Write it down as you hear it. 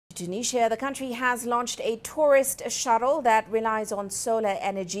Tunisia, the country has launched a tourist shuttle that relies on solar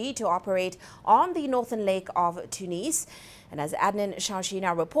energy to operate on the northern lake of Tunis. And as Adnan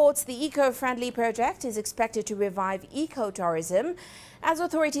Shawshina reports, the eco-friendly project is expected to revive eco-tourism as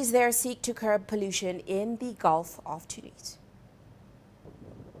authorities there seek to curb pollution in the Gulf of Tunis.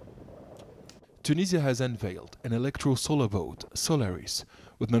 Tunisia has unveiled an electro-solar boat, Solaris,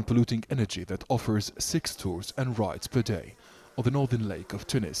 with non-polluting energy that offers 6 tours and rides per day on the northern lake of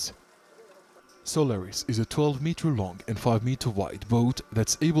Tunis. Solaris is a 12-meter-long and 5-meter-wide boat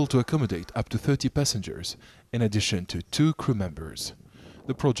that's able to accommodate up to 30 passengers, in addition to 2 crew members.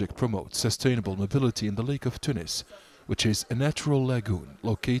 The project promotes sustainable mobility in the Lake of Tunis, which is a natural lagoon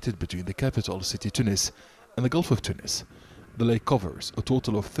located between the capital city Tunis and the Gulf of Tunis. The lake covers a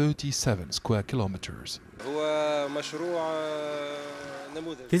total of 37 square kilometers.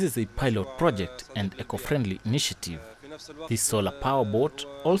 This is a pilot project and eco-friendly initiative. This solar power boat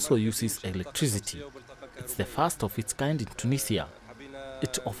also uses electricity. It's the first of its kind in Tunisia.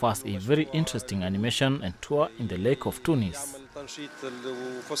 It offers a very interesting animation and tour in the Lake of Tunis.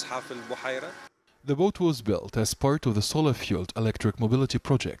 The boat was built as part of the solar-fueled electric mobility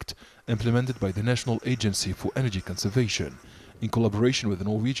project implemented by the National Agency for Energy Conservation in collaboration with the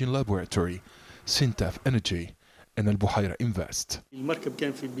Norwegian laboratory Sintef Energy and Al Buhaira Invest.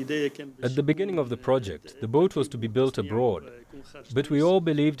 At the beginning of the project, the boat was to be built abroad, but we all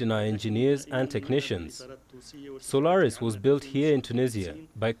believed in our engineers and technicians. Solaris was built here in Tunisia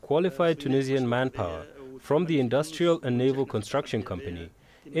by qualified Tunisian manpower from the Industrial and Naval Construction Company,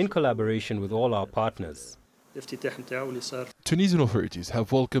 in collaboration with all our partners. Tunisian authorities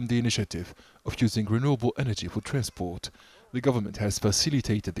have welcomed the initiative of using renewable energy for transport. The government has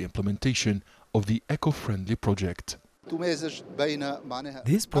facilitated the implementation of the eco-friendly project.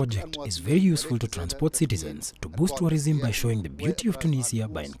 This project is very useful to transport citizens, to boost tourism by showing the beauty of Tunisia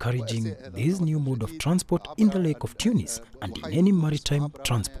by encouraging this new mode of transport in the Lake of Tunis and in any maritime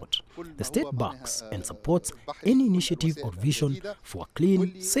transport. The state backs and supports any initiative or vision for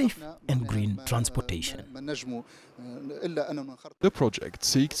clean, safe and green transportation. The project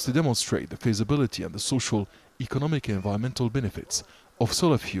seeks to demonstrate the feasibility and the social, economic and environmental benefits of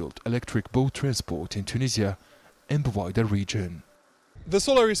solar-fueled electric boat transport in Tunisia and the wider region. The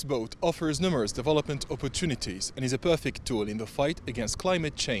Solaris boat offers numerous development opportunities and is a perfect tool in the fight against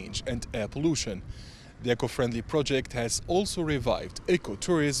climate change and air pollution. The eco-friendly project has also revived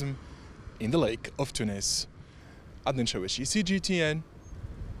ecotourism in the Lake of Tunis. Adnan Shawshina, CGTN,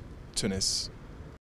 Tunis.